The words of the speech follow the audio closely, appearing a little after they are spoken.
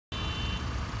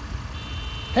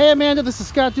Hey Amanda, this is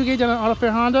Scott Duguay down at Auto Fair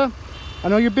Honda. I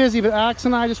know you're busy, but Alex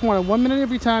and I just wanted 1 minute of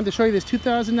your time to show you this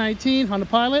 2019 Honda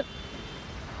Pilot.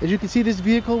 As you can see, this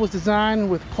vehicle was designed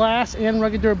with class and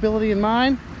rugged durability in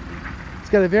mind. It's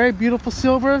got a very beautiful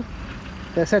silver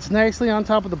that sets nicely on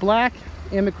top of the black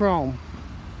and the chrome.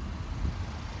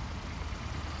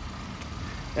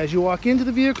 As you walk into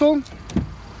the vehicle,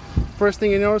 first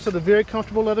thing you notice are the very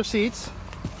comfortable leather seats.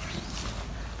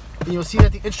 And you'll see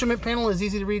that the instrument panel is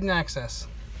easy to read and access.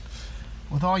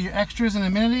 With all your extras and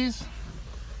amenities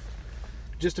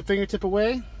just a fingertip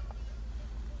away.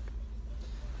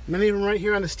 Many of them right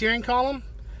here on the steering column,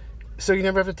 so you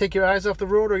never have to take your eyes off the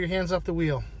road or your hands off the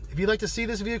wheel. If you'd like to see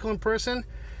this vehicle in person,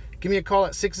 give me a call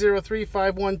at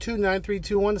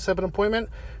 603-512-9321 to set up an appointment,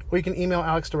 or you can email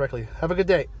Alex directly. Have a good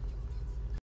day.